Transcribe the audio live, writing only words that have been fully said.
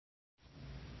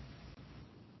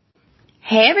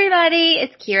Hey everybody,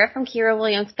 it's Kira from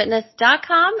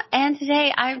KiraWilliamsFitness.com, and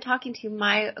today I'm talking to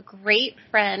my great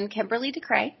friend Kimberly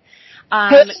DeCray.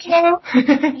 Hello.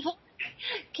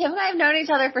 Kim and I have known each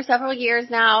other for several years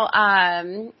now,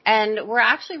 and we're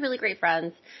actually really great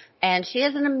friends. And she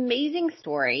has an amazing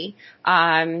story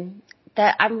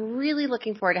that I'm really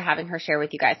looking forward to having her share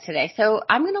with you guys today. So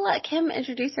I'm going to let Kim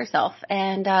introduce herself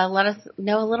and let us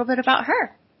know a little bit about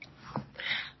her.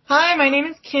 Hi, my name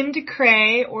is Kim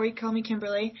DeCray, or you can call me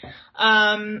Kimberly.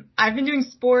 I've been doing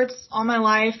sports all my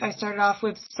life. I started off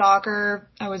with soccer.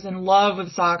 I was in love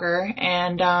with soccer,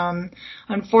 and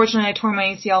unfortunately I tore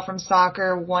my ACL from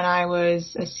soccer when I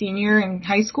was a senior in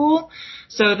high school.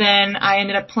 So then I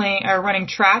ended up running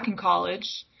track in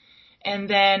college. And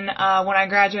then when I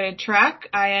graduated track,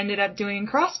 I ended up doing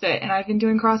CrossFit, and I've been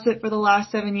doing CrossFit for the last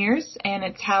 7 years, and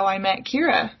it's how I met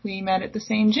Kira. We met at the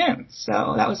same gym.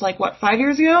 So that was 5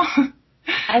 years ago?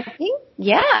 I think,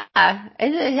 yeah.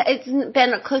 It's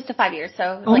been close to 5 years,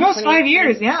 so almost 5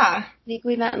 years, yeah. I think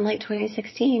we met in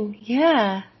 2016.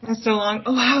 Yeah. That's so long.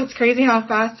 Oh wow, it's crazy how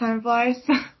fast time flies.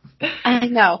 I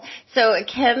know. So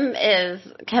Kim's a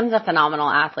phenomenal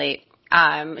athlete.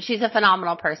 She's a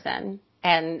phenomenal person.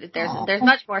 And there's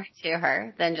much more to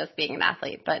her than just being an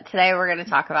athlete. But today we're going to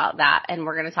talk about that, and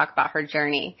we're going to talk about her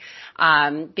journey.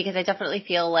 Because I definitely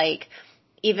feel like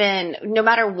even no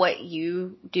matter what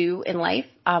you do in life,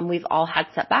 we've all had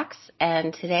setbacks,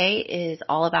 and today is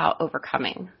all about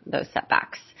overcoming those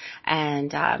setbacks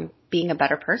and being a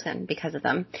better person because of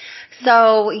them.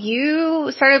 So you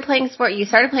started playing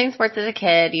sports as a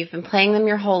kid. You've been playing them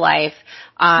your whole life.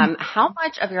 How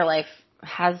much of your life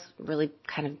has really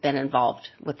kind of been involved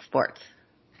with sports?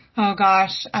 Oh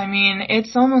gosh, I mean,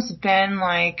 it's almost been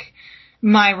like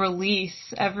my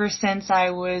release ever since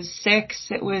I was 6.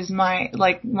 It was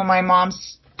when my mom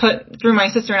threw my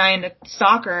sister and I into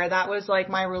soccer, that was like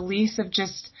my release of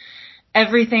just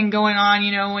everything going on.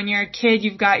 You know, when you're a kid,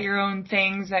 you've got your own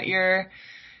things that you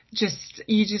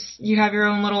have your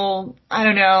own little, I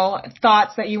don't know,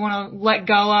 thoughts that you want to let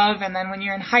go of. And then when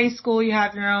you're in high school, you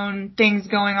have your own things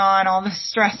going on, all the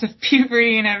stress of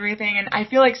puberty and everything. And I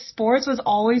feel like sports was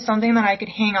always something that I could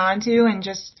hang on to, and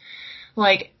just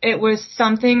it was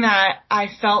something that I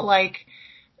felt like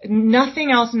nothing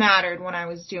else mattered when I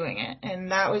was doing it. And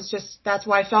that's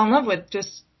why I fell in love with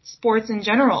just sports in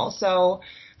general. So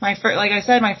like I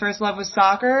said, my first love was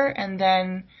soccer, and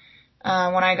then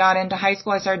when I got into high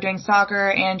school, I started doing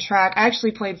soccer and track. I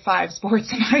actually played 5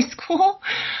 sports in high school.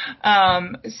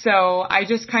 So I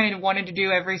just kind of wanted to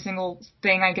do every single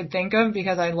thing I could think of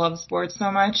because I love sports so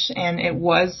much. And it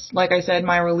was, like I said,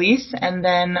 my release. And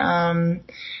then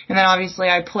obviously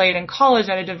I played in college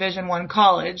at a Division I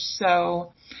college.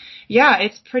 So yeah,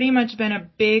 it's pretty much been a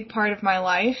big part of my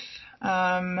life.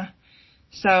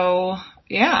 So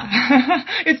yeah,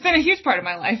 it's been a huge part of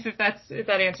my life, if that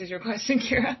answers your question,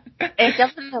 Kira. It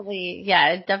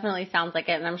definitely sounds like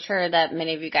it. And I'm sure that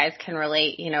many of you guys can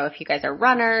relate, if you guys are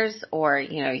runners, or,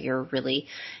 you're really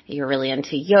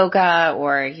into yoga,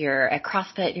 or you're at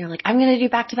CrossFit and you're like, I'm going to do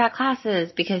back-to-back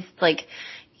classes, because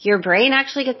your brain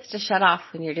actually gets to shut off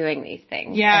when you're doing these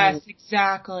things. Yes,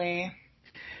 exactly.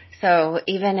 So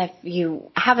even if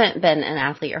you haven't been an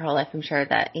athlete your whole life, I'm sure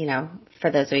that, for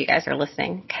those of you guys who are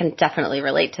listening, can definitely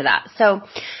relate to that. So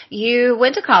you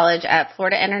went to college at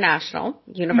Florida International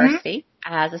University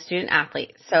as a student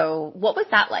athlete. So what was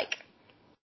that like?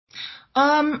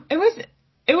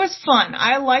 It was fun.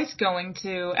 I liked going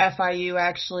to FIU,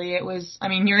 actually.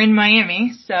 You're in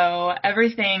Miami, so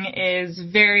everything is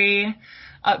very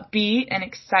upbeat and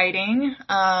exciting.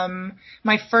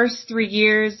 My first 3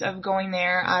 years of going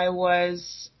there, I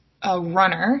was a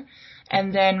runner,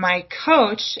 and then my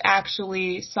coach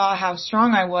actually saw how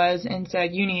strong I was and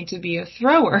said, you need to be a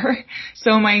thrower.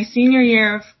 So my senior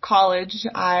year of college,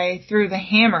 I threw the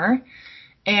hammer,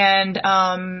 and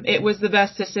it was the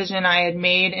best decision I had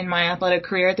made in my athletic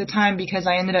career at the time, because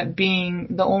I ended up being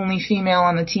the only female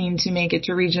on the team to make it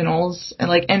to regionals,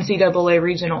 like NCAA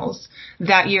regionals,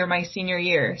 that year, my senior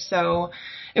year. So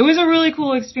it was a really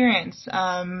cool experience.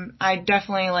 I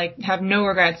definitely have no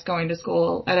regrets going to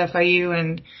school at FIU,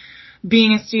 and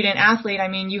being a student athlete.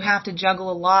 You have to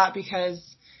juggle a lot because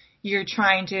you're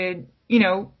trying to,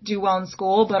 do well in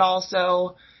school, but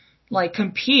also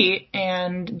compete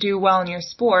and do well in your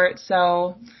sport.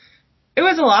 So it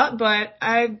was a lot, but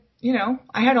I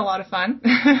had a lot of fun.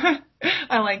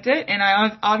 I liked it, and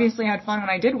I obviously had fun when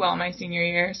I did well my senior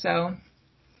year. So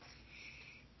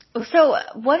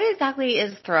what exactly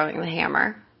is throwing the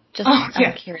hammer?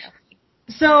 I'm curious.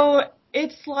 So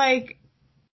it's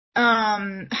how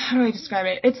do I describe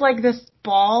it? It's like this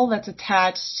ball that's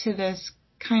attached to this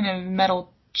kind of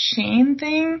metal chain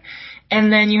thing,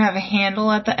 and then you have a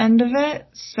handle at the end of it,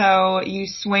 so you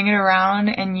swing it around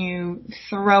and you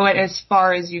throw it as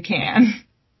far as you can.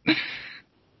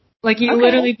 Like you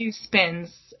literally do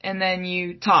spins and then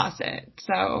you toss it.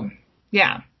 So,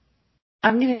 yeah.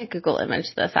 I'm gonna Google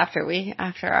image this after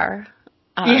our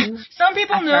yeah. Some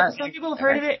people know, some people have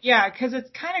heard of it. Yeah, because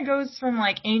it kind of goes from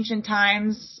like ancient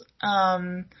times.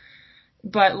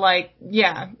 But like,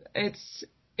 yeah, it's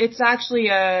actually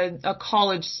a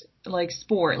college like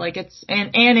sport. Like it's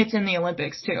and it's in the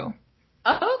Olympics too.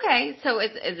 Oh, okay. So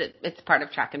it's part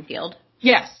of track and field?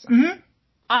 Yes. Mm-hmm.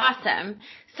 Awesome.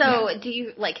 So do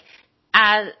you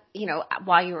as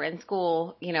while you were in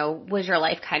school, was your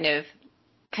life kind of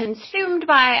consumed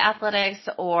by athletics,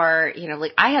 or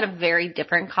I had a very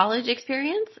different college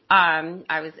experience.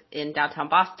 I was in downtown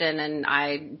Boston and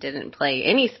I didn't play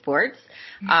any sports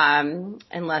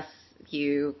unless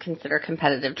you consider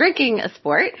competitive drinking a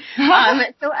sport. So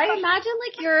I imagine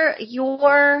your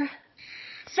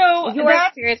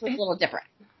experience was a little different.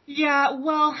 Yeah,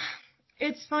 well,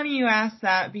 it's funny you asked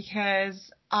that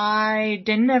because I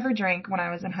didn't ever drink when I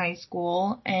was in high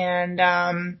school, and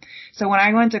so when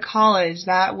I went to college,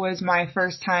 that was my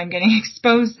first time getting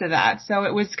exposed to that. So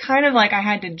it was kind of like I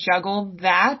had to juggle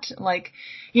that, like,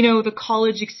 the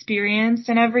college experience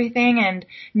and everything, and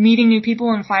meeting new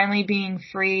people and finally being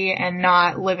free and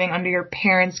not living under your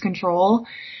parents' control.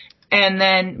 And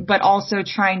then, but also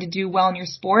trying to do well in your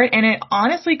sport. And it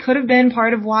honestly could have been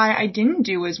part of why I didn't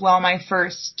do as well my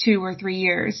first 2 or 3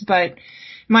 years. But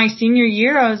my senior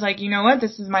year, I was like, you know what?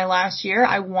 This is my last year.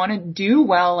 I want to do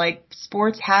well. Like,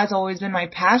 sports has always been my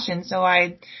passion. So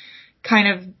I kind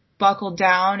of buckled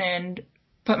down and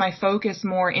put my focus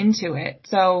more into it.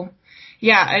 So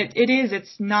yeah, it is.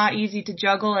 It's not easy to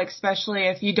juggle, especially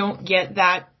if you don't get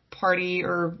that party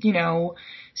or,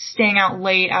 staying out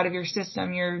late out of your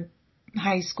system. Your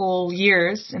high school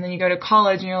years, and then you go to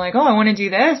college and you're like, oh, I want to do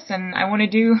this and I want to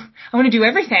do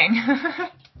everything.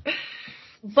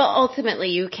 But ultimately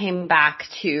you came back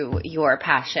to your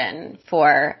passion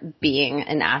for being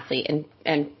an athlete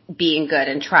and being good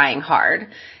and trying hard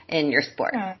in your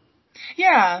sport.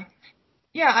 Yeah.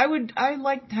 I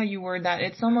liked how you word that.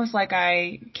 It's almost like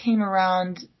I came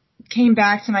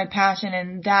back to my passion,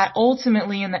 and that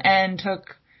ultimately in the end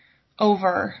took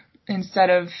over instead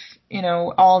of,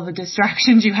 all the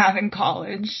distractions you have in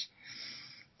college.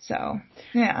 So,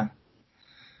 yeah.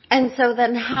 And so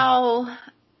then how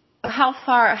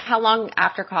long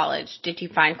after college did you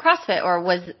find CrossFit, or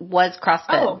was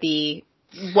CrossFit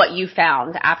what you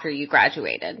found after you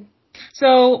graduated?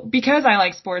 So, because I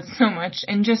like sports so much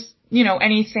and just,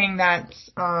 anything that's,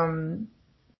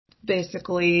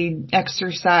 basically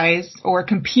exercise or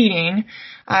competing,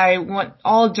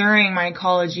 all during my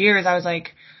college years, I was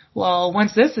like, well,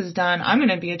 once this is done, I'm going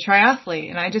to be a triathlete.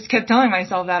 And I just kept telling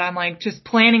myself that. I'm like,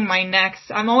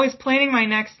 I'm always planning my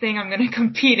next thing I'm going to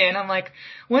compete in. I'm like,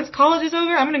 once college is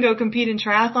over, I'm going to go compete in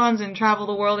triathlons and travel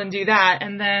the world and do that.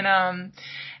 And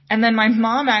then my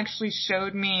mom actually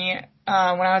showed me, when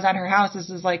I was at her house, this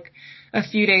is like a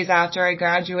few days after I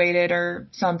graduated or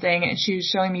something, and she was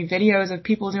showing me videos of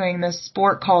people doing this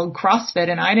sport called CrossFit,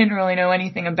 and I didn't really know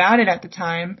anything about it at the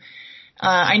time.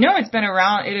 I know it had been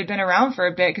around for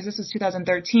a bit because this was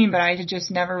 2013, but I had just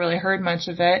never really heard much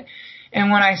of it. And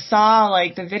when I saw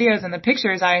like the videos and the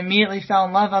pictures, I immediately fell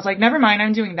in love. I was like, never mind,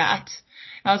 I'm doing that.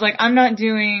 I was like, I'm not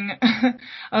doing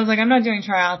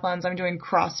triathlons, I'm doing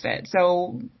CrossFit.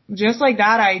 So just like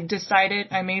that,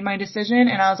 I made my decision,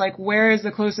 and I was like, where is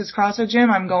the closest CrossFit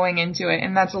gym? I'm going into it.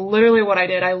 And that's literally what I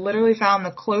did. I literally found the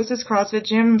closest CrossFit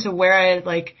gym to where I had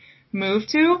like moved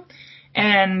to.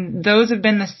 And those have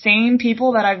been the same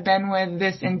people that I've been with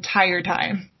this entire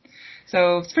time.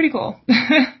 So it's pretty cool.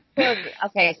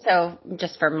 Okay, so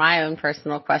just for my own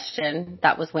personal question,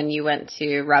 that was when you went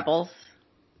to Rebels?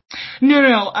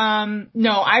 No,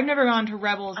 I've never gone to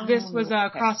Rebels. This was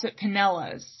CrossFit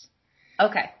Pinellas.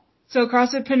 Okay. So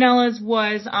CrossFit Pinellas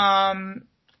was,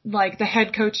 like the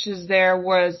head coaches there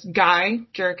was Guy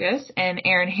Jerkis and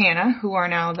Aaron Hanna, who are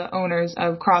now the owners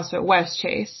of CrossFit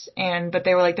Westchase. But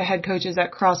they were like the head coaches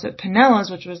at CrossFit Pinellas,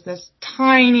 which was this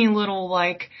tiny little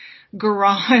like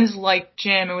garage like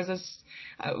gym. It was this,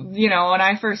 when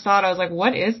I first saw it, I was like,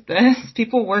 what is this?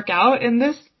 People work out in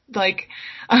this? Like,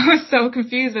 I was so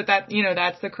confused that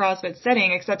that's the CrossFit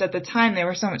setting, except at the time they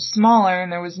were so much smaller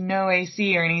and there was no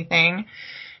AC or anything.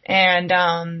 And,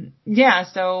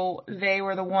 so they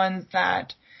were the ones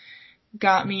that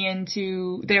got me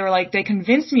into, they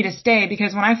convinced me to stay,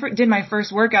 because when I did my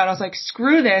first workout, I was like,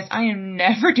 screw this, I am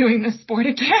never doing this sport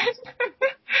again.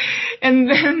 And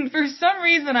then for some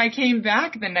reason I came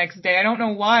back the next day. I don't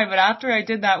know why, but after I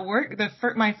did that work,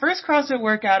 my first CrossFit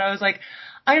workout, I was like,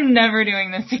 I'm never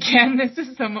doing this again. This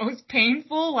is the most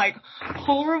painful, like,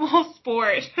 horrible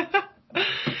sport.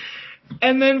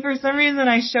 And then for some reason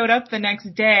I showed up the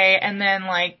next day, and then,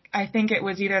 like, I think it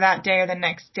was either that day or the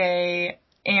next day,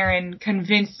 Aaron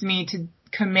convinced me to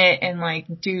commit and, like,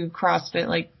 do CrossFit,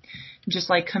 like, just,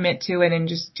 like, commit to it and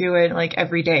just do it, like,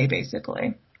 every day,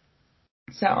 basically.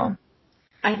 So.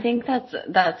 I think that's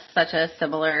such a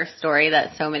similar story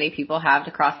that so many people have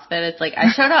to CrossFit. It's like,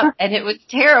 I showed up and it was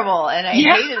terrible and I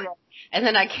hated it. And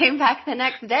then I came back the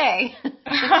next day.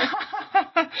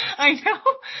 I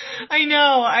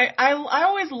know. I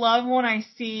always love when I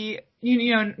see,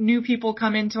 you know, new people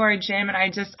come into our gym, and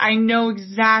I know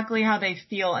exactly how they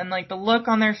feel, and, like, the look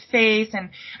on their face,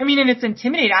 and it's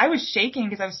intimidating. I was shaking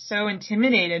because I was so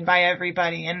intimidated by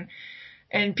everybody,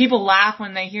 and people laugh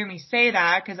when they hear me say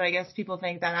that, because I guess people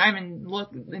think that I'm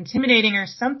look intimidating or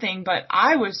something, but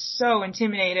I was so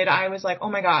intimidated. I was like, oh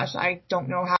my gosh, I don't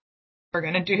know how we're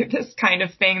going to do this kind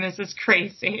of thing. This is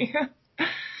crazy.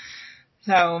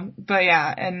 So, but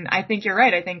yeah, and I think you're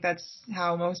right. I think that's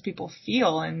how most people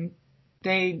feel, and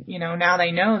they, you know, now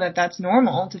they know that that's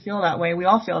normal to feel that way. We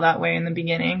all feel that way in the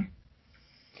beginning.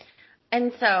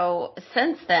 And so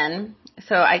since then,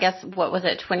 so I guess, what was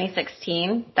it,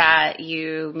 2016 that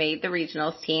you made the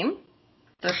regionals team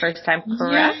the first time,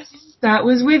 correct? Yes, that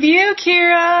was with you,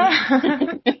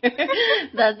 Kira.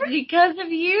 That's because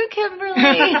of you,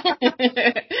 Kimberly.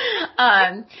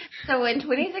 So in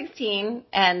 2016,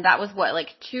 and that was what, like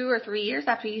 2 or 3 years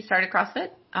after you started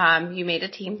CrossFit, you made a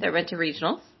team that went to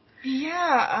regionals.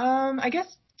 Yeah, I guess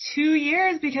 2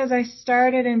 years, because I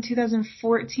started in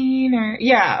 2014,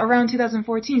 around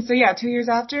 2014. So yeah, 2 years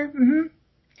after. Mm-hmm.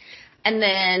 And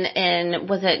then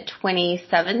was it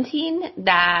 2017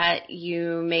 that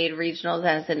you made regionals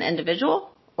as an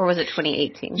individual, or was it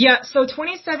 2018? Yeah, so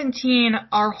 2017,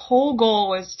 our whole goal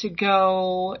was to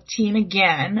go team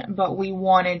again, but we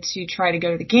wanted to try to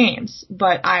go to the games.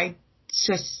 But I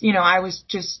was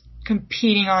just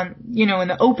competing on, in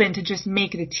the open to just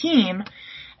make the team.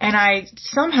 And I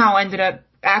somehow ended up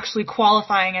actually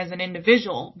qualifying as an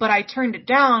individual, but I turned it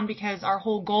down because our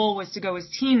whole goal was to go as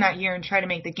team that year and try to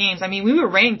make the games. We were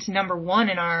ranked number 1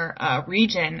 in our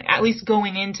region, at least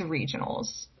going into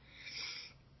regionals.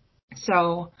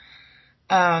 So,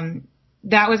 that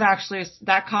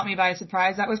caught me by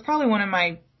surprise. That was probably one of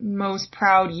my most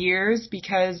proud years,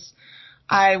 because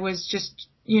I was just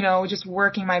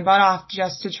working my butt off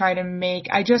just to try to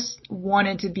I just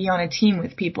wanted to be on a team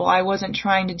with people. I wasn't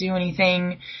trying to do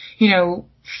anything,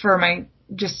 for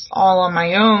just all on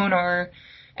my own or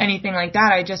anything like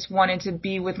that. I just wanted to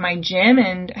be with my gym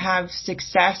and have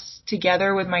success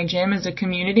together with my gym as a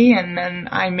community. And then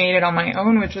I made it on my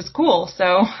own, which was cool.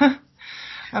 So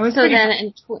I was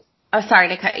sorry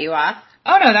to cut you off.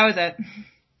 Oh no, that was it.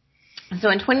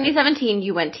 So in 2017,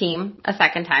 you went team a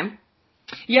second time.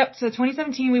 Yep. So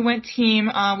 2017, we went team.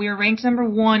 We were ranked number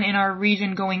 1 in our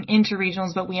region going into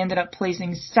regionals, but we ended up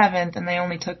placing 7th, and they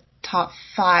only took top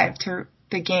 5 to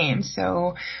the game.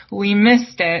 So we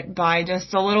missed it by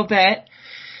just a little bit.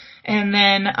 And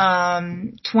then,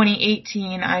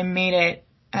 2018, I made it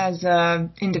as a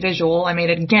individual. I made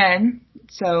it again.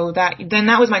 So that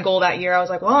was my goal that year. I was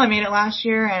like, well, I made it last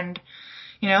year, and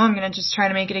I'm going to just try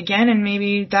to make it again, and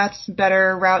maybe that's a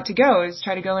better route to go, is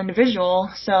try to go individual.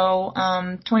 So,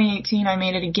 2018, I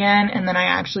made it again, and then I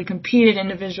actually competed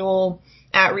individual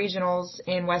at regionals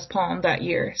in West Palm that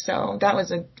year. So that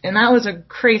was a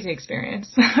crazy experience.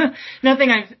 Nothing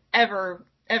I've ever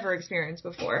experienced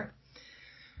before.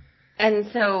 And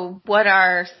so what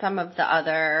are some of the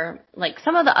other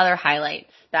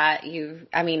highlights that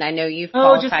I know you've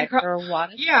qualified for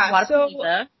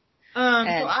Wodapalooza. So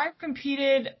I've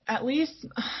competed at least,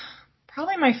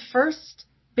 probably my first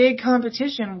big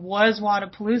competition was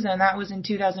Wodapalooza, and that was in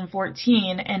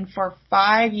 2014. And for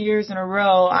 5 years in a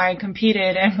row, I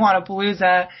competed in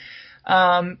Wodapalooza,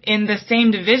 in the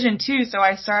same division too. So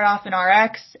I started off in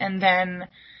RX, and then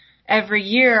every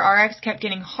year RX kept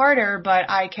getting harder, but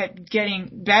I kept getting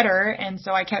better, and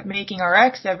so I kept making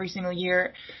RX every single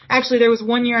year. Actually, there was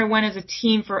one year I went as a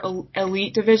team for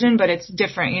elite division, but it's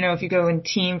different. If you go in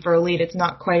team for elite, it's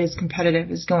not quite as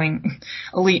competitive as going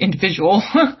elite individual.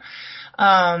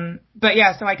 But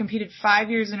yeah, so I competed 5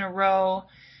 years in a row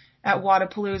at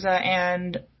Wodapalooza,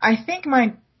 and I think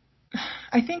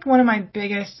one of my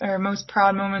biggest or most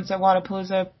proud moments at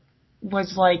Wodapalooza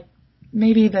was like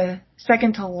maybe the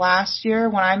second to last year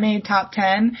when I made top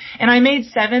 10, and I made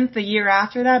 7th the year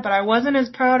after that, but I wasn't as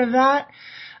proud of that.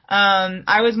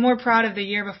 I was more proud of the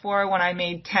year before when I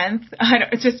made 10th,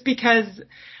 just because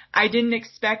I didn't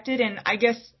expect it, and I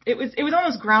guess it was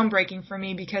almost groundbreaking for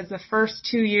me because the first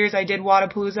 2 years I did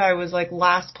Wodapalooza, I was like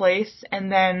last place,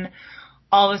 and then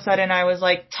all of a sudden I was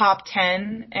like top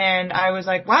 10, and I was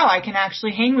like, wow, I can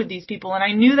actually hang with these people, and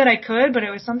I knew that I could, but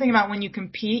it was something about when you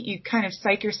compete, you kind of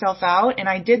psych yourself out, and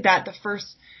I did that the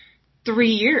first 3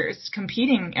 years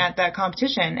competing at that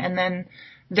competition, and then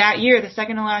that year, the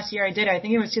second to last year I did it, I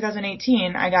think it was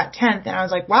 2018, I got 10th, and I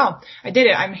was like, wow, I did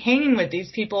it. I'm hanging with these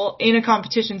people in a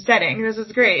competition setting. This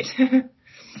is great.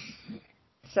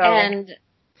 And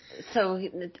so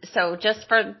just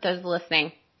for those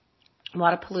listening,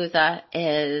 Wodapalooza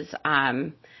is,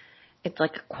 it's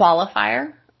like a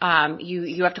qualifier.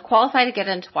 You have to qualify to get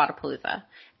into Wodapalooza.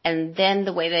 And then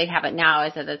the way they have it now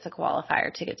is that it's a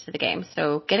qualifier to get to the game.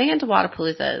 So getting into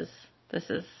Wodapalooza this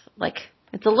is like,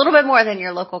 it's a little bit more than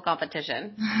your local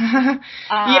competition.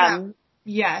 Yeah.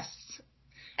 Yes.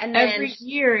 And then every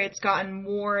year it's gotten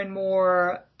more and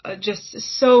more just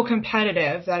so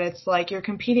competitive that it's like you're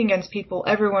competing against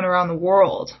everyone around the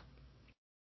world.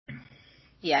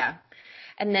 Yeah.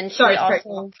 And then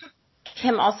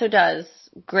Kim also does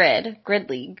Grid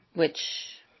League, which,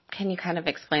 can you kind of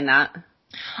explain that?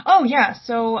 Oh yeah.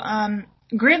 So,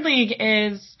 Grid League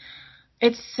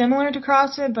it's similar to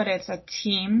CrossFit, but it's a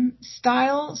team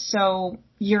style. So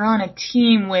you're on a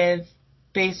team with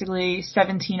basically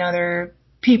 17 other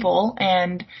people,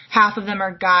 and half of them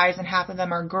are guys and half of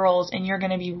them are girls, and you're going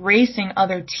to be racing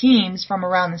other teams from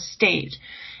around the state.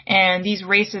 And these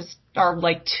races are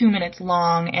like 2 minutes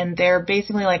long, and they're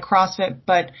basically like CrossFit,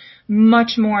 but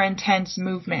much more intense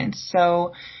movements.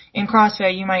 So in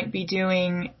CrossFit, you might be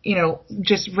doing,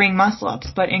 just ring muscle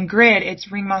ups, but in Grid, it's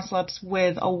ring muscle ups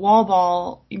with a wall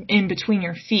ball in between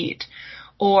your feet.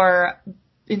 Or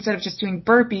instead of just doing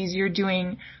burpees, you're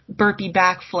doing burpee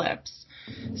backflips.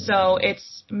 So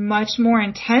it's much more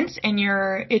intense, and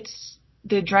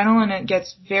the adrenaline, it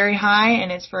gets very high,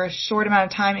 and it's for a short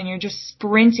amount of time, and you're just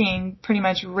sprinting, pretty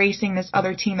much racing this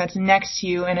other team that's next to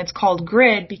you, and it's called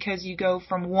Grid because you go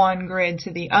from one grid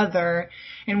to the other,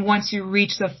 and once you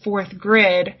reach the fourth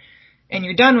grid and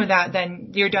you're done with that,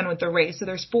 then you're done with the race. So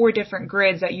there's 4 different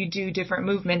grids that you do different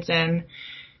movements in,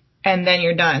 and then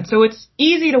you're done. So it's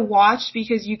easy to watch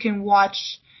because you can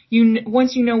watch,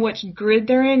 once you know which grid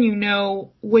they're in, you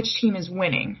know which team is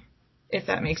winning, if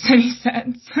that makes any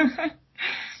sense.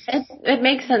 It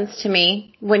makes sense to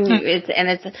me when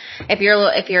if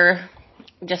you're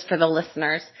just for the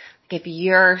listeners,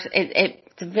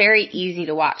 it's very easy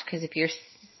to watch because if you're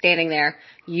standing there,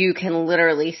 you can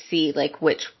literally see like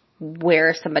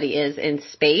where somebody is in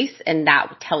space, and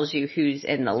that tells you who's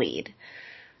in the lead.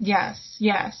 Yes.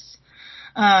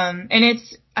 And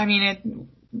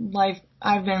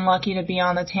I've been lucky to be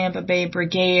on the Tampa Bay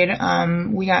Brigade.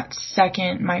 We got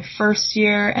second my first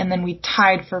year, and then we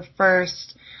tied for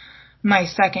first my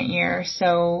second year.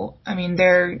 So,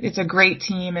 it's a great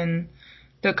team, and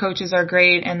the coaches are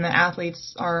great, and the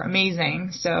athletes are amazing.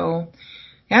 So,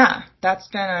 yeah, that's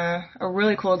been a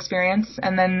really cool experience.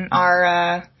 And then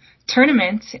our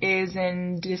tournament is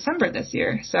in December this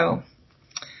year. So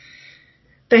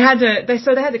they had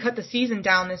to cut the season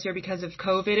down this year because of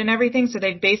COVID and everything. So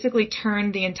they basically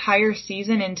turned the entire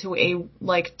season into a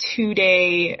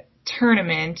 2-day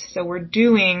tournament. So we're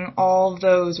doing all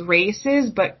those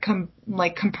races, but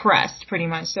compressed pretty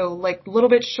much. So a little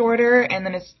bit shorter, and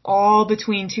then it's all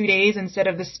between 2 days instead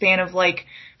of the span of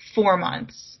 4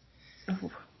 months.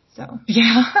 Oh. So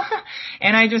yeah,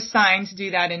 and I just signed to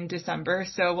do that in December.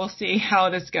 So we'll see how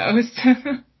this goes.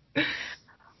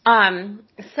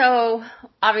 So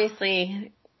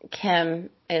obviously Kim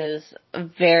is a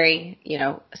very,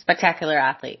 spectacular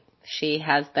athlete. She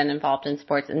has been involved in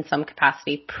sports in some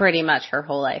capacity pretty much her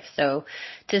whole life. So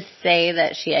to say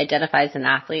that she identifies as an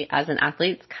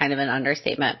athlete is kind of an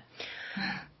understatement.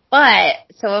 But,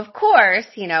 so of course,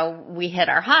 we hit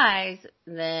our highs,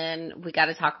 then we got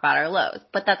to talk about our lows.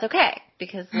 But that's okay,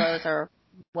 because lows are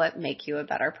what make you a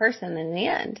better person in the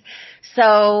end.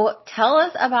 So tell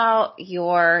us about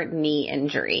your knee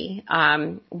injury.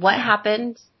 What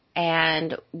happened,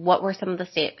 and what were some of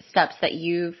the steps that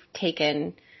you've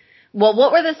taken? Well,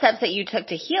 what were the steps that you took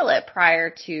to heal it prior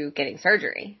to getting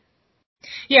surgery?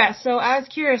 Yeah, so as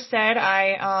Kira said,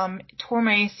 I tore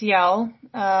my ACL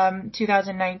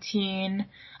 2019.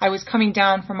 I was coming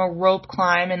down from a rope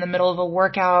climb in the middle of a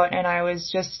workout, and I was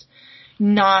just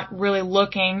not really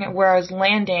looking where I was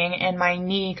landing, and my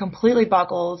knee completely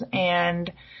buckled,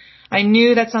 and I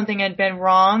knew that something had been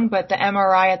wrong, but the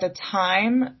MRI at the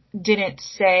time didn't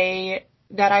say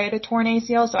that I had a torn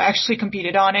ACL, so I actually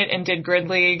competed on it and did Grid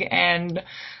League, and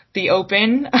the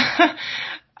open,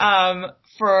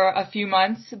 for a few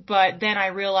months, but then I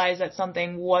realized that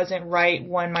something wasn't right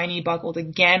when my knee buckled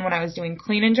again when I was doing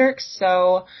clean and jerks.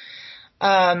 So,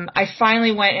 I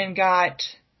finally went and got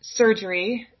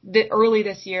surgery early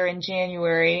this year in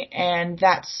January, and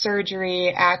that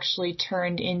surgery actually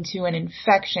turned into an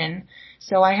infection.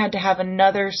 So I had to have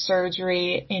another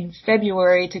surgery in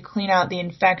February to clean out the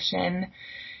infection,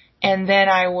 and then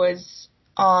I was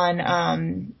on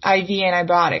IV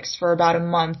antibiotics for about a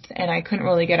month, and I couldn't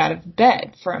really get out of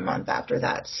bed for a month after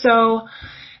that. So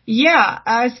yeah,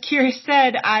 as Kira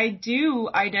said, I do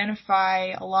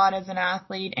identify a lot as an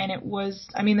athlete, and it was,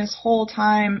 I mean, this whole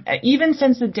time, even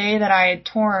since the day that I had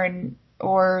torn,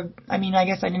 or, I mean, I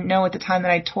guess I didn't know at the time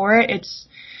that I tore it,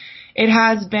 it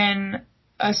has been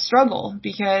a struggle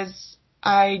because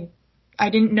I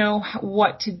didn't know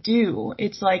what to do.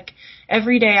 It's like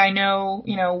every day I know,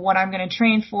 what I'm going to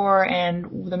train for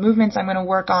and the movements I'm going to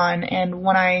work on, and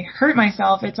when I hurt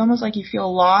myself, it's almost like you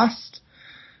feel lost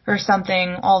or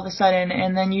something all of a sudden,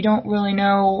 and then you don't really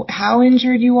know how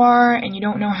injured you are, and you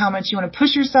don't know how much you want to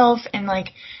push yourself, and like,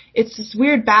 it's this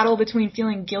weird battle between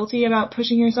feeling guilty about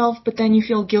pushing yourself, but then you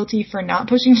feel guilty for not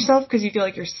pushing yourself because you feel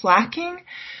like you're slacking.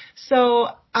 So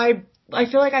I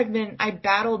feel like I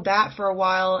battled that for a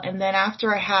while, and then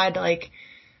after I had like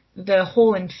the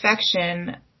whole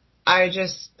infection, I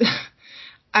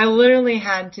literally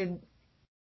had to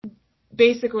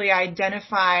basically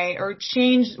identify or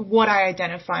change what I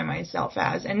identify myself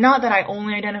as. And not that I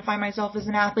only identify myself as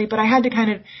an athlete, but I had to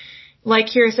kind of, like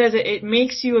Kira says, it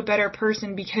makes you a better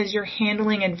person because you're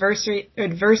handling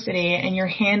adversity and you're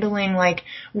handling like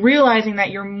realizing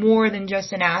that you're more than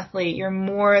just an athlete. You're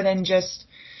more than just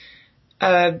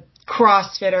a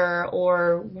CrossFitter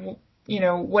or,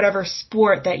 whatever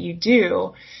sport that you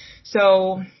do.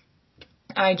 So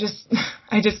I just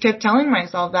kept telling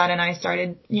myself that, and I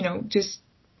started, just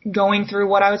going through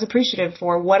what I was appreciative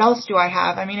for. What else do I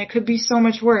have? I mean, it could be so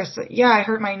much worse. Yeah, I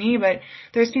hurt my knee, but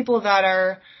there's people that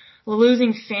are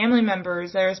losing family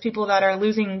members. There's people that are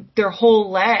losing their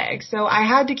whole leg. So I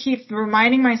had to keep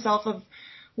reminding myself of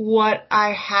what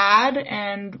I had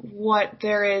and what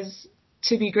there is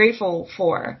to be grateful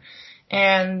for.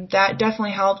 And that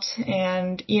definitely helped.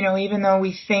 And, even though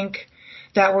we think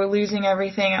that we're losing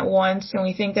everything at once and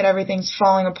we think that everything's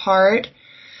falling apart,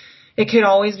 it could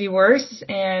always be worse.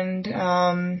 And,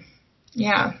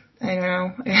 yeah, I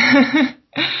don't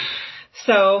know.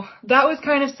 So that was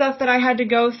kind of stuff that I had to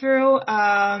go through.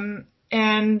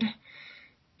 And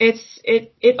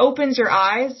it opens your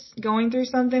eyes going through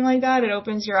something like that. It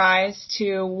opens your eyes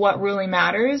to what really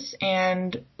matters,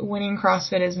 and winning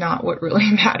CrossFit is not what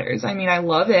really matters. I mean, I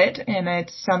love it and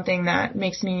it's something that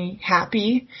makes me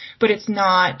happy, but it's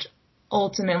not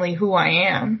ultimately who I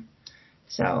am.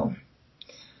 So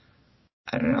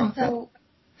I don't know. So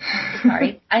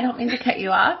sorry, I don't mean to cut you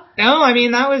off. No, I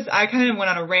mean, I kind of went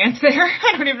on a rant there.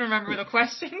 I don't even remember the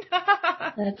question.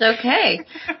 That's okay.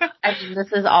 I mean,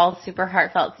 this is all super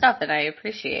heartfelt stuff, and I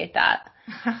appreciate that.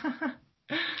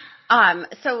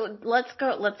 So let's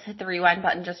hit the rewind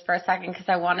button just for a second, because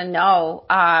I want to know,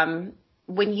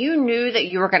 when you knew that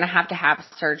you were going to have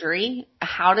surgery,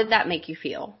 how did that make you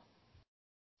feel?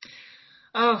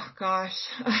 Oh, gosh.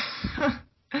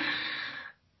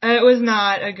 It was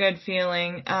not a good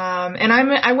feeling. And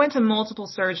I went to multiple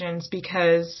surgeons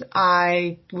because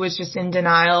I was just in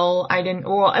denial.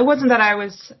 It wasn't that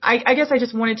I guess I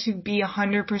just wanted to be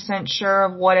 100% sure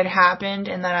of what had happened,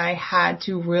 and that I had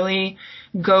to really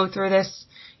go through this,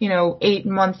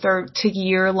 8-month to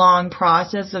year-long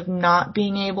process of not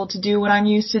being able to do what I'm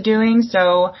used to doing.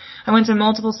 So I went to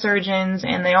multiple surgeons,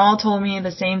 and they all told me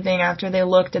the same thing after they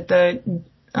looked at the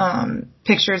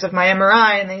pictures of my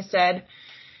MRI, and they said,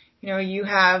 you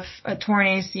have a torn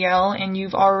ACL and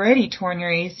you've already torn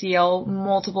your ACL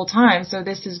multiple times. So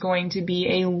this is going to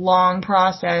be a long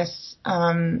process,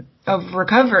 of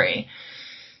recovery.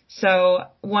 So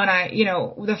when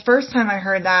the first time I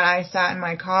heard that, I sat in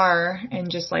my car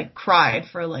and just cried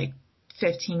for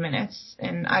 15 minutes,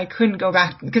 and I couldn't go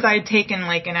back because I had taken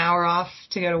an hour off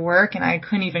to go to work, and I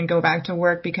couldn't even go back to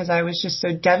work because I was just so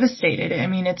devastated. I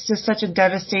mean, it's just such a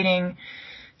devastating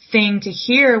thing to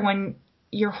hear when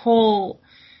your whole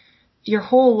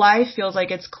life feels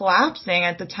like it's collapsing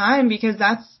at the time, because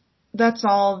that's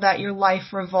all that your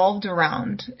life revolved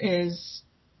around, is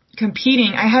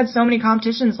competing. I had so many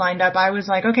competitions lined up. I was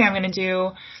like, okay, I'm going to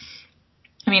do,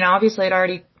 obviously I'd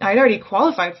already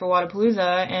qualified for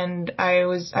Wodapalooza, and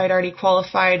I'd already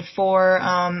qualified for,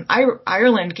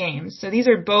 Ireland games. So these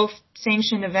are both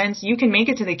sanctioned events. You can make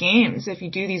it to the games if you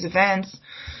do these events,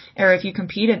 or if you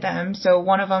compete at them. So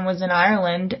one of them was in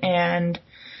Ireland, and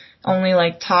only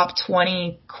like top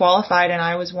 20 qualified, and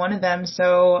I was one of them.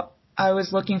 So I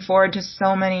was looking forward to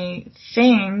so many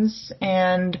things,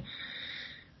 and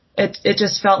it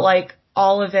just felt like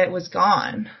all of it was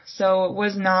gone. So it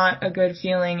was not a good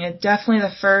feeling. It definitely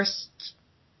the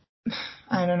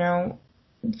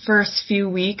first few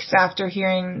weeks after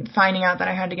finding out that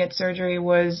I had to get surgery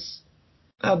was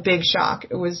a big shock.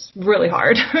 It was really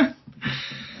hard.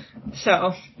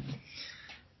 So,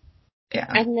 yeah.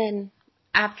 And then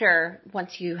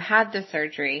once you had the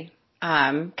surgery,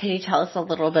 can you tell us a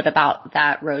little bit about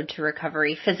that road to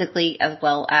recovery physically as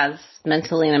well as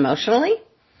mentally and emotionally?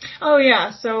 Oh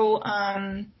yeah. So,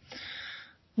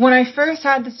 when I first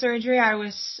had the surgery, I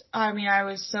was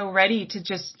so ready to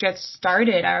just get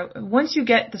started. Once you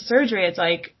get the surgery, it's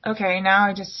like, okay, now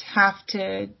I just have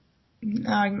to,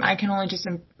 I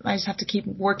just have to keep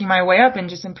working my way up and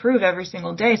just improve every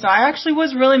single day. So I actually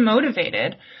was really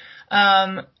motivated.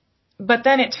 But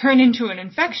then it turned into an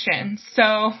infection.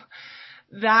 So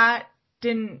that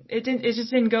it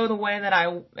just didn't go the way that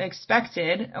I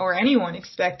expected or anyone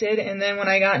expected. And then when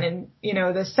I got in,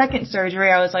 the second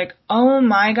surgery, I was like, oh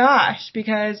my gosh,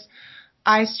 because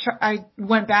I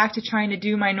went back to trying to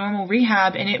do my normal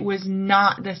rehab, and it was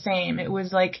not the same. It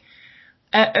was like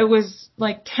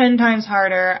 10 times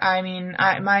harder. I mean,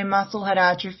 my muscle had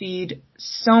atrophied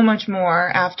so much more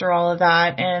after all of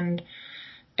that. And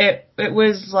it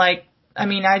was like,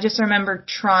 I just remember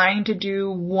trying to do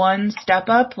one step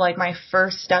up, like my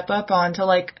first step up onto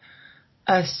like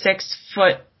a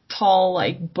 6-foot tall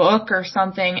like book or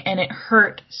something, and it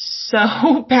hurt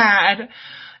so bad.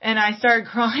 And I started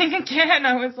crying again.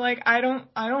 I was like, I don't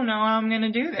know how I'm going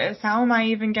to do this. How am I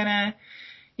even going to,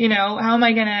 how am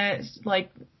I going to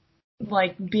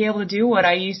like be able to do what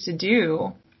I used to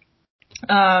do?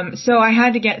 So I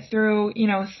had to get through,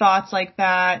 thoughts like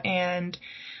that, and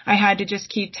I had to just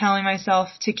keep telling myself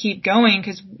to keep going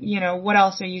because, what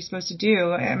else are you supposed to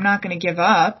do? I'm not going to give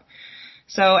up.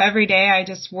 So every day I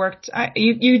just worked.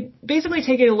 You basically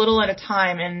take it a little at a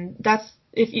time, and that's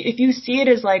if you see it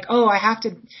as like, oh,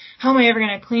 how am I ever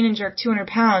going to clean and jerk 200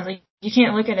 pounds? Like, you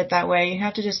can't look at it that way. You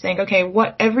have to just think, okay,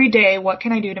 every day, what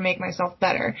can I do to make myself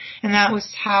better? And that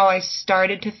was how I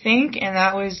started to think, and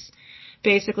that was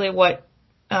basically what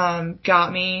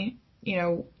got me,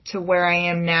 to where I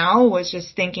am now, was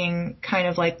just thinking kind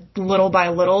of like little by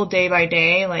little, day by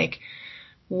day, like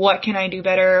what can I do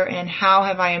better and how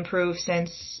have I improved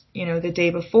since, the day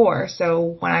before.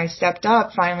 So when I stepped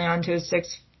up finally onto a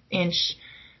 6-inch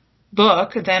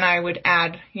book, then I would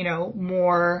add,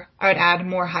 more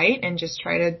height and just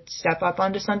try to step up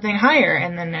onto something higher.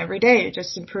 And then every day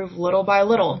just improve little by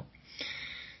little.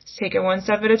 Just take it one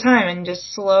step at a time and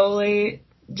just slowly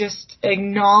just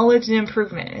acknowledge the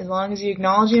improvement. As long as you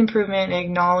acknowledge the improvement and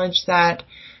acknowledge that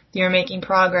you're making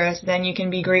progress, then you can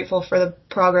be grateful for the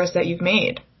progress that you've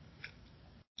made.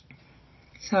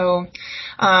 So,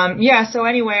 so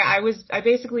anyway, I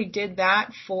basically did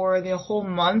that for the whole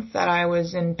month that I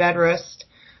was in bed rest.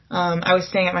 I was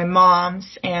staying at my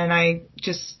mom's, and I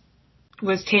just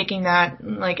was taking that,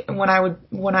 like, when I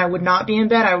would not be in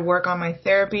bed, I would work on my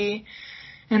therapy.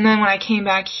 And then when I came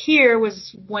back here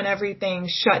was when everything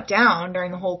shut down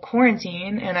during the whole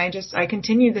quarantine, and I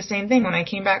continued the same thing. When I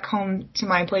came back home to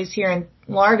my place here in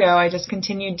Largo, I just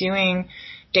continued doing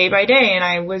day by day, and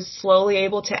I was slowly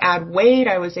able to add weight.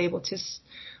 I was able to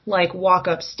like walk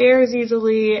upstairs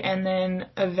easily, and then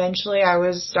eventually I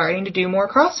was starting to do more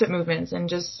CrossFit movements, and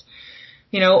just,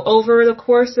 over the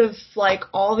course of like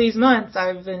all these months,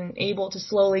 I've been able to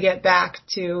slowly get back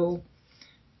to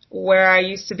where I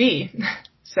used to be.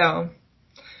 So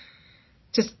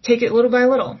just take it little by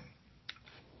little.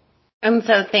 And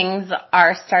so things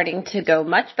are starting to go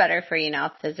much better for you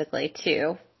now physically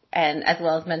too, and as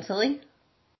well as mentally?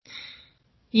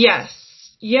 Yes.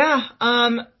 Yeah.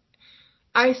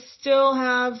 I still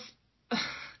have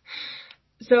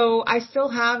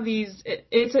these,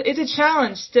 it's a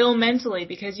challenge still mentally,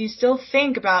 because you still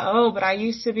think about, oh, but I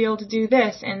used to be able to do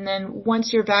this. And then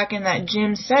once you're back in that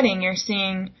gym setting, you're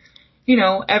seeing,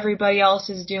 everybody else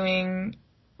is doing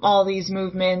all these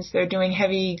movements. They're doing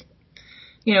heavy,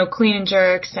 clean and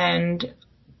jerks, and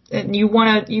you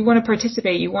want to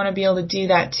participate. You want to be able to do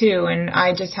that too. And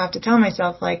I just have to tell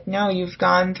myself, like, no, you've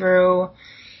gone through,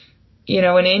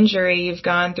 an injury. You've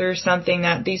gone through something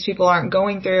that these people aren't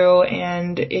going through,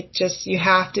 and you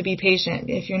have to be patient.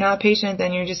 If you're not patient,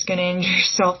 then you're just going to injure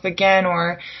yourself again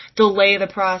or delay the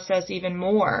process even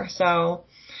more. So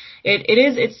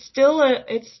it's still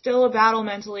a battle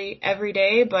mentally every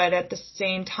day, but at the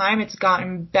same time, it's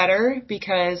gotten better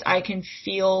because I can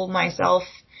feel myself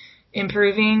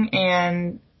improving,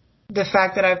 and the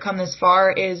fact that I've come this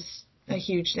far is a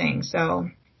huge thing. So,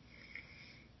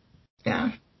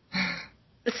 yeah.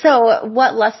 So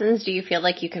what lessons do you feel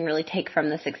like you can really take from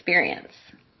this experience?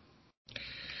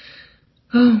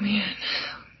 Oh man,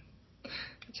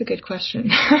 that's a good question.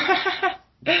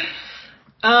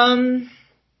 And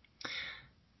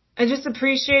just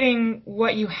appreciating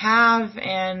what you have,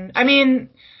 and I mean,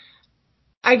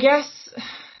 I guess,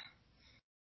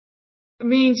 do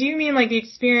you mean like the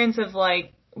experience of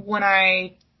like when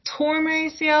I tore my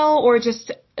ACL, or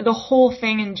just the whole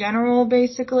thing in general,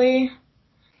 basically?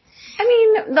 I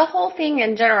mean, the whole thing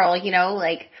in general,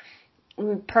 like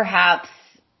perhaps,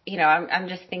 I'm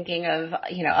just thinking of,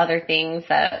 other things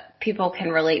that people can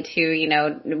relate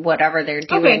to, whatever they're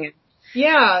doing. Okay.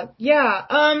 Yeah, yeah.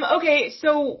 Okay,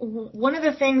 so one of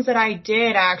the things that I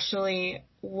did actually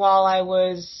while I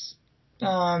was,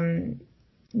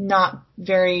 not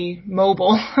very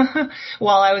mobile,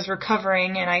 while I was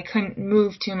recovering and I couldn't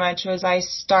move too much, was I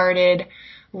started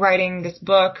writing this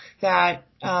book that,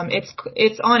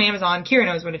 it's on Amazon. Kira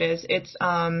knows what it is.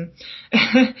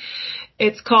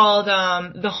 It's called,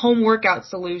 The Home Workout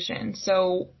Solution.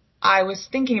 So I was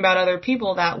thinking about other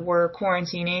people that were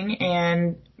quarantining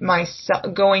and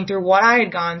going through what I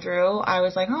had gone through. I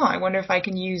was like, I wonder if I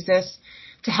can use this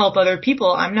to help other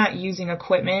people. I'm not using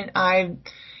equipment.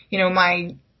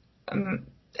 My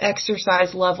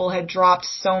exercise level had dropped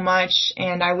so much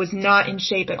and I was not in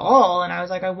shape at all. And I was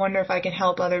like, I wonder if I can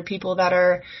help other people that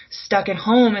are stuck at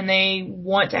home and they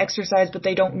want to exercise, but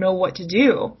they don't know what to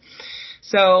do.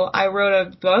 So I wrote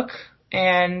a book,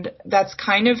 and that's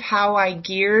kind of how I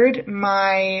geared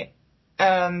my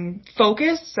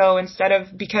focus. So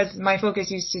because my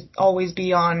focus used to always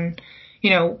be on,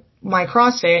 my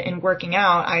CrossFit and working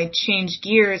out, I changed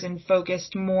gears and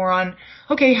focused more on,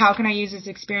 okay, how can I use this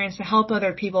experience to help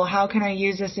other people? How can I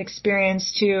use this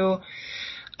experience to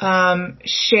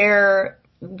share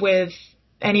with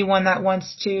anyone that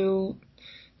wants to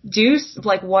do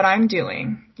like what I'm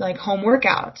doing, like home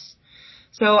workouts?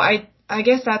 So I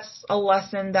guess that's a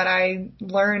lesson that I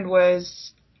learned,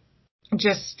 was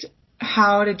just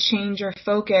how to change your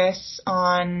focus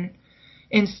on,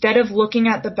 instead of looking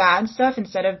at the bad stuff,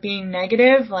 instead of being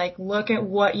negative, like look at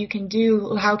what you can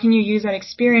do. How can you use that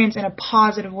experience in a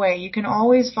positive way? You can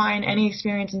always find any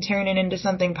experience and turn it into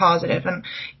something positive. And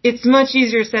it's much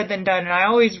easier said than done. And I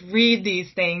always read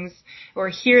these things or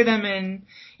hear them in,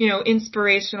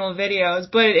 inspirational videos,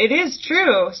 but it is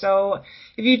true. So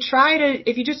if you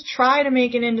just try to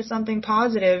make it into something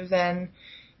positive, then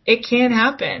it can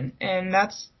happen. And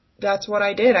that's what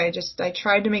I did. I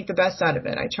tried to make the best out of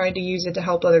it. I tried to use it to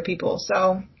help other people.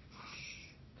 So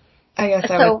I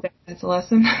guess I would say that's a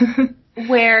lesson.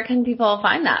 Where can people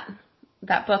find that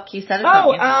book? You said it's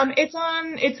on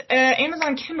Amazon. It's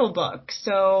Amazon Kindle book.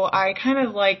 So I kind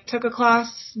of like took a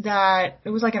class it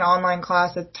was like an online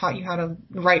class that taught you how to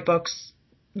write books,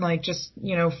 like just,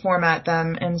 format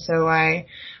them. And so I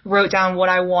wrote down what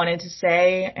I wanted to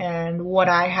say and what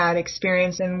I had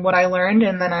experienced and what I learned.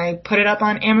 And then I put it up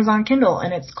on Amazon Kindle,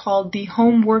 and it's called The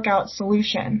Home Workout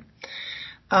Solution,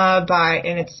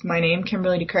 and it's my name,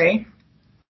 Kimberly DeCray.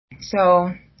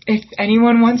 So if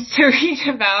anyone wants to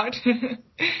read about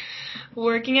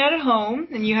working out at home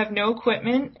and you have no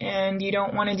equipment and you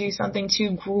don't want to do something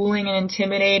too grueling and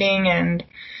intimidating, and,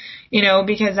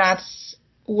 because that's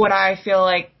what I feel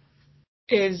like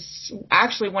is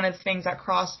actually one of the things that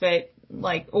CrossFit,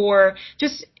 or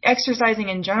just exercising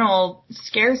in general,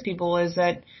 scares people, is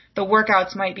that the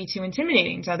workouts might be too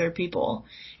intimidating to other people.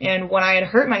 And when I had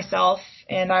hurt myself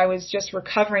and I was just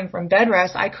recovering from bed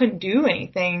rest, I couldn't do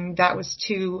anything that was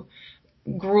too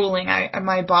grueling.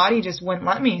 My body just wouldn't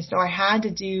let me. So I had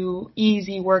to do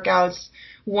easy workouts,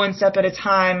 one step at a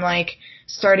time, like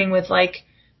starting with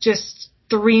just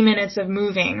 3 minutes of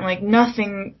moving,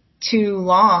 nothing too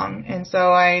long. And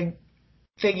so I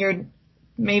figured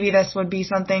maybe this would be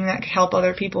something that could help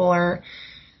other people, or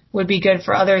would be good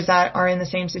for others that are in the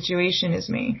same situation as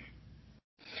me.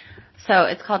 So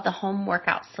it's called The Home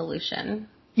Workout Solution.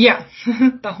 Yeah.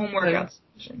 The Home Workout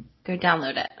Solution. Go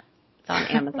download it. It's on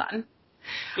Amazon.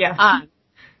 Yeah.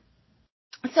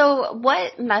 So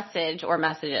what message or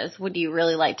messages would you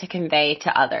really like to convey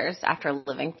to others after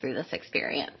living through this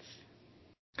experience?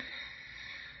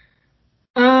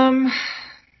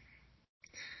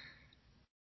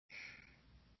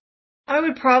 I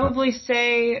would probably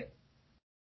say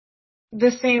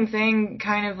the same thing,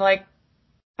 kind of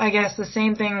I guess the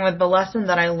same thing with the lesson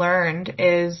that I learned,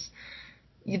 is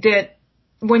that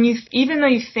even though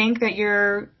you think that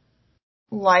your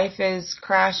life is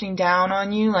crashing down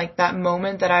on you, like that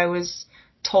moment that I was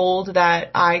told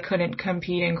that I couldn't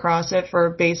compete in CrossFit for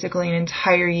basically an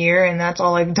entire year, and that's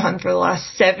all I've done for the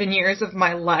last 7 years of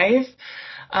my life.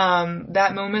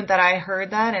 That moment that I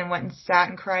heard that and went and sat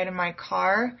and cried in my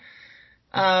car,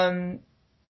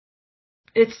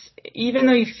 it's, even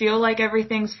though you feel like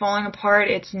everything's falling apart,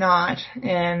 it's not.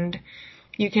 And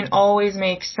you can always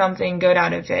make something good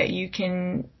out of it. You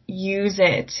can use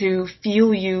it to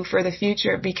fuel you for the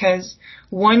future, because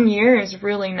 1 year is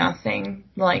really nothing,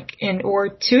 or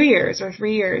 2 years or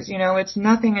 3 years, it's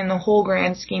nothing in the whole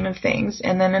grand scheme of things.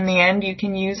 And then in the end, you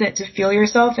can use it to fuel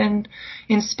yourself and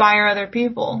inspire other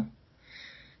people.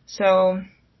 So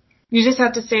you just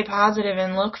have to stay positive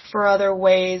and look for other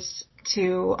ways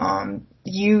to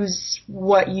use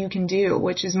what you can do,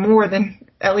 which is more than,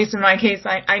 at least in my case,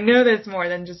 I know that it's more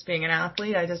than just being an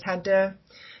athlete. I just had to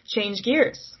change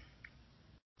gears.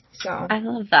 So I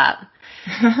love that.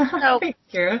 So, thanks,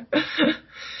 Kira.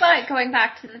 But going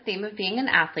back to the theme of being an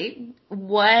athlete,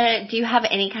 do you have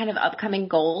any kind of upcoming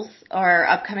goals or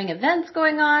upcoming events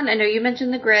going on? I know you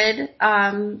mentioned the grid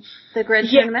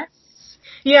tournament.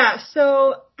 Yeah.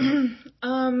 So,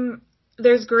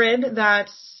 there's Grid.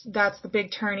 That's the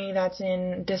big tourney that's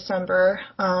in December.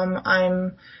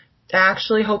 I'm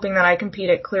actually hoping that I can compete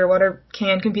at Clearwater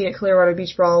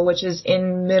Beach Brawl, which is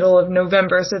in middle of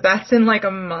November. So that's in like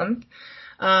a month.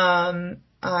 I'm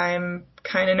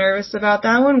kind of nervous about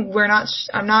that one.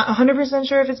 I'm not 100%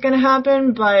 sure if it's going to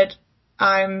happen, but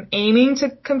I'm aiming to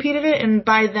compete at it. And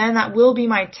by then that will be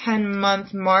my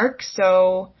 10-month mark.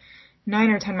 So 9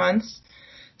 or 10 months.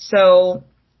 So,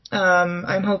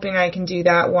 I'm hoping I can do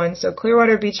that one. So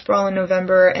Clearwater Beach Brawl in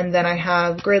November, and then I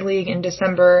have Grid League in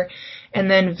December, and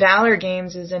then Valor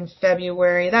Games is in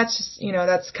February. That's just,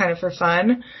 that's kind of for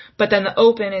fun. But then the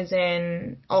Open is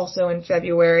also in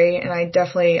February, and I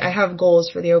have goals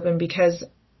for the Open, because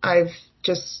I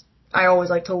always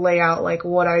like to lay out like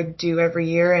what I do every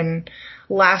year. And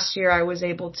last year I was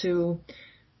able to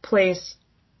place,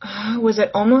 was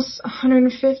it almost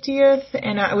 150th?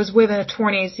 And I was with a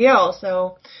torn ACL,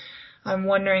 so I'm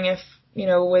wondering if,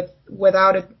 with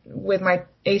my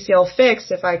ACL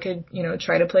fixed, if I could,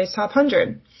 try to place top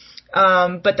 100.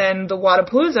 But then the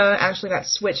Wodapalooza actually got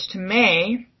switched to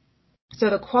May, so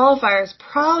the qualifier is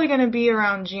probably going to be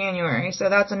around January. So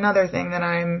that's another thing that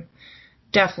I'm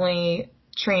definitely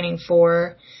training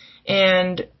for.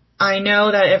 And I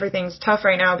know that everything's tough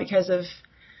right now because of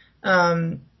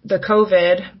the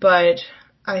COVID, but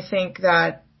I think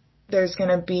that there's going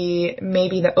to be,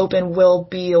 maybe the Open will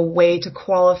be a way to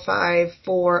qualify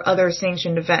for other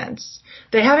sanctioned events.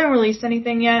 They haven't released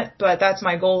anything yet, but that's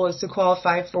my goal, is to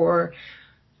qualify for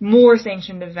more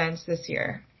sanctioned events this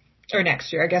year. Or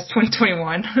next year, I guess,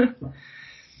 2021.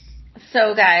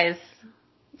 So guys,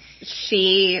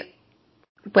 she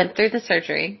went through the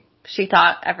surgery. She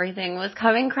thought everything was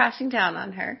coming crashing down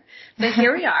on her. So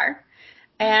here we are.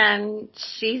 And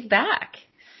she's back.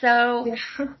 So,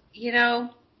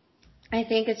 I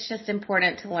think it's just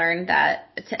important to learn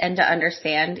and to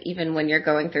understand, even when you're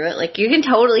going through it. Like, you can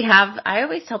totally I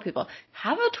always tell people,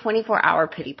 have a 24-hour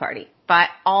pity party. By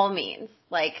all means.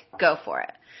 Like, go for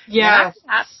it. Yes.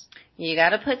 You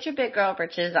gotta put your big girl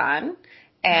britches on,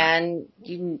 and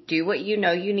you do what you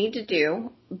know you need to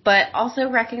do, but also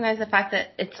recognize the fact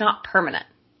that it's not permanent.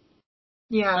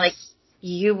 Yeah. Like,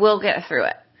 you will get through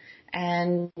it.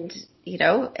 And,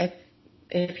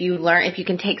 if you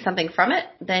can take something from it,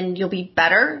 then you'll be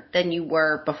better than you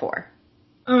were before.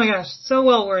 Oh my gosh, so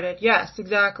well worded. Yes,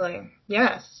 exactly.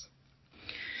 Yes.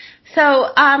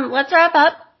 So, let's wrap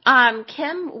up.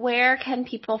 Kim, where can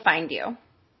people find you?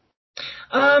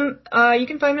 You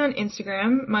can find me on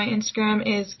Instagram. My Instagram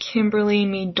is Kimberly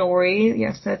Midori.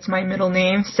 Yes, that's my middle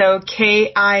name. So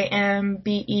KIMBERLEE,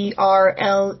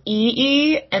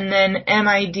 and then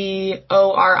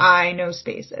MIDORI, no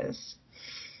spaces.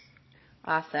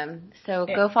 Awesome. So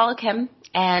go follow Kim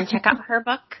and check out her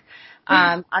book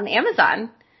on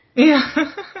Amazon. Yeah.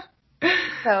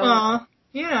 So,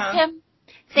 yeah. Kim,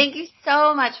 thank you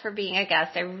so much for being a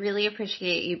guest. I really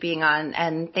appreciate you being on,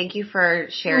 and thank you for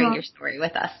sharing your story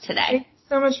with us today. Thanks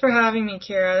so much for having me,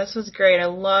 Kira. This was great. I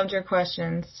loved your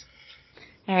questions.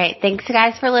 All right. Thanks,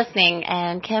 guys, for listening.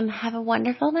 And Kim, have a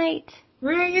wonderful night.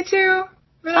 Really, you too.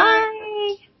 Bye.